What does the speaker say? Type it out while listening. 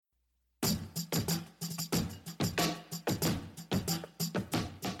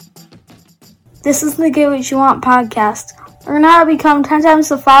This is the Get What You Want podcast. Learn how to become 10 times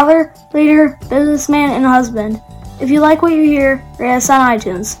the father, leader, businessman, and husband. If you like what you hear, rate us on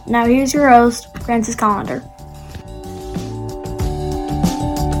iTunes. Now here's your host, Francis Collender.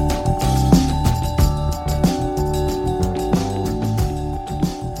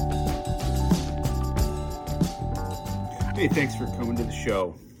 Hey, thanks for coming to the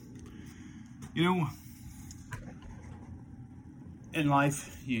show. You know, in life,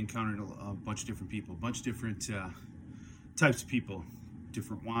 you encounter a bunch of different people, a bunch of different types of people,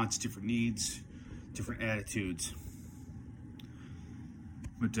 different wants, different needs, different attitudes.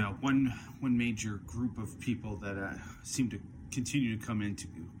 But one major group of people that I seem to continue to come into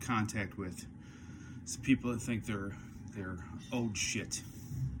contact with is the people that think they're owed shit.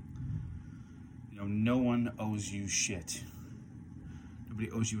 You know, no one owes you shit.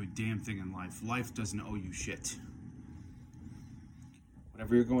 Nobody owes you a damn thing in life. Life doesn't owe you shit.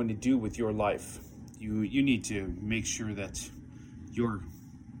 Whatever you're going to do with your life, you need to make sure that you're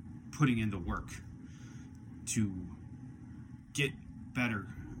putting in the work to get better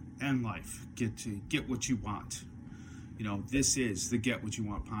in life, get what you want. You know, this is the Get What You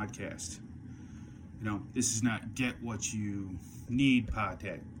Want podcast. You know, this is not Get What You Need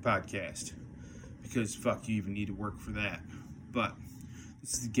podcast, because fuck, you even need to work for that. But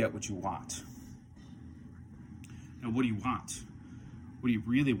this is the Get What You Want. Now, what do you want? What do you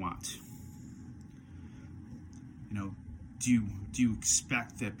really want? You know, do you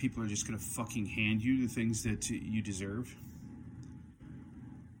expect that people are just going to fucking hand you the things that you deserve?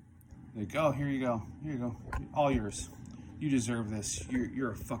 Like, oh, here you go, all yours. You deserve this.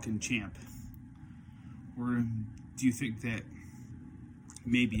 You're a fucking champ. Or do you think that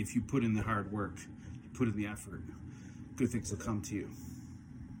maybe if you put in the hard work, you put in the effort, good things will come to you?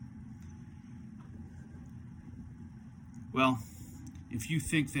 Well, if you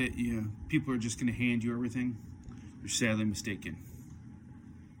think that people are just going to hand you everything, you're sadly mistaken.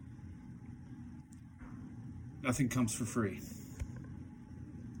 Nothing comes for free.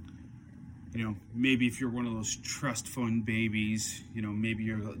 You know, maybe if you're one of those trust fund babies, you know, maybe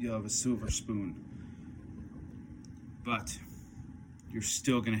you'll have a silver spoon. But you're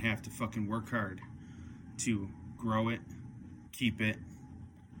still going to have to fucking work hard to grow it, keep it,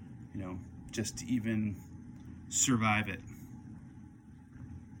 you know, just to even survive it.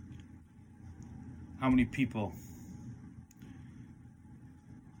 How many people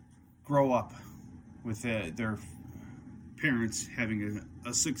grow up with their parents having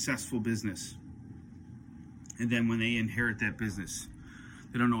a successful business, and then when they inherit that business,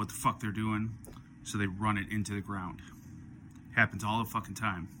 they don't know what the fuck they're doing, so they run it into the ground. Happens all the fucking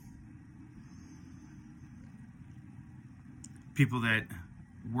time. People that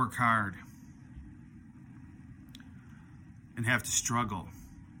work hard and have to struggle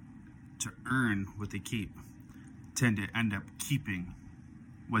to earn what they keep tend to end up keeping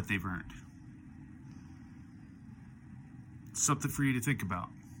what they've earned. It's something for you to think about.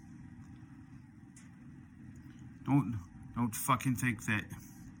 Don't fucking think that,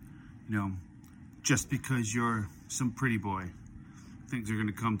 you know, just because you're some pretty boy, things are going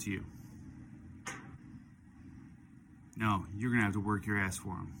to come to you. No, you're going to have to work your ass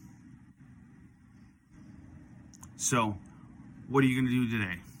for them. So, what are you going to do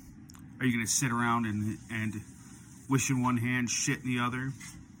today? Are you going to sit around and wish in one hand, shit in the other?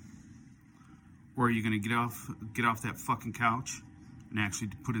 Or are you going to get off that fucking couch and actually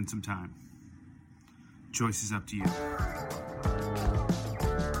put in some time? Choice is up to you.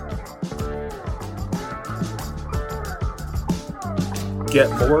 Get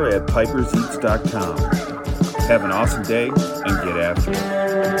more at piperseats.com. Have an awesome day and get after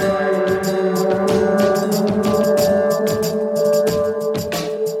it.